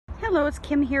Hello, it's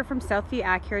Kim here from Southview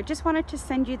Acura. Just wanted to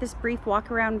send you this brief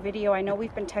walk around video. I know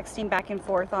we've been texting back and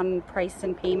forth on price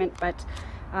and payment, but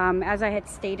as I had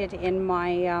stated in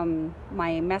my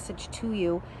my message to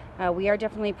you, we are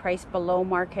definitely priced below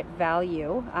market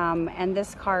value, and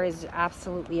this car is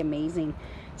absolutely amazing.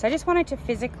 So I just wanted to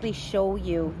physically show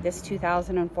you this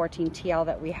 2014 TL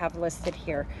that we have listed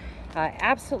here.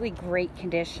 Absolutely great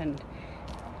condition.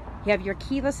 You have your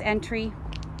keyless entry,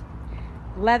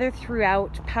 leather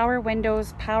throughout, power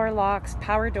windows, power locks,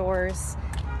 power doors,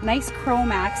 nice chrome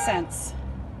accents,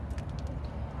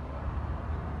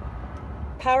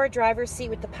 power driver's seat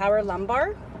with the power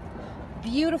lumbar,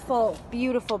 beautiful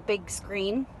big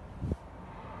screen,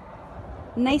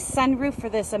 nice sunroof for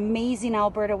this amazing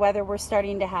Alberta weather we're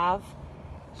starting to have,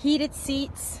 heated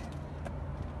seats,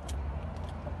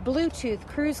 Bluetooth,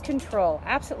 cruise control,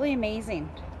 absolutely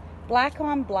amazing. Black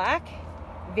on black,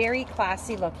 very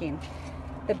classy looking.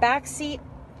 The back seat,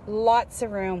 lots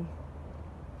of room.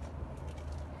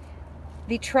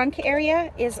 The trunk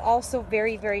area is also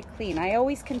very clean. I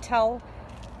always can tell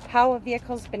how a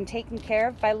vehicle's been taken care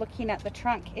of by looking at the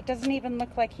trunk. It doesn't even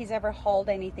look like he's ever hauled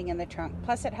anything in the trunk.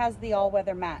 Plus it has the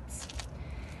all-weather mats.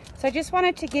 So I just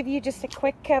wanted to give you just a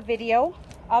quick video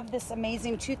of this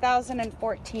amazing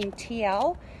 2014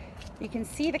 TL. You can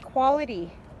see the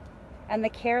quality and the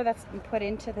care that's been put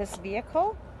into this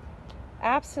vehicle.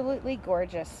 Absolutely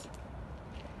gorgeous.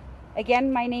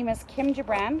 Again, my name is Kim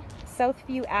Gibran,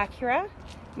 Southview Acura.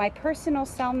 My personal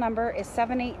cell number is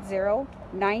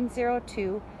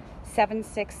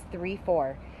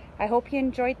 780-902-7634. I hope you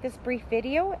enjoyed this brief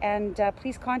video, and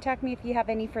please contact me if you have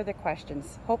any further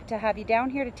questions. Hope to have you down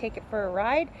here to take it for a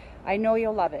ride. I know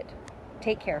you'll love it.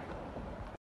 Take care.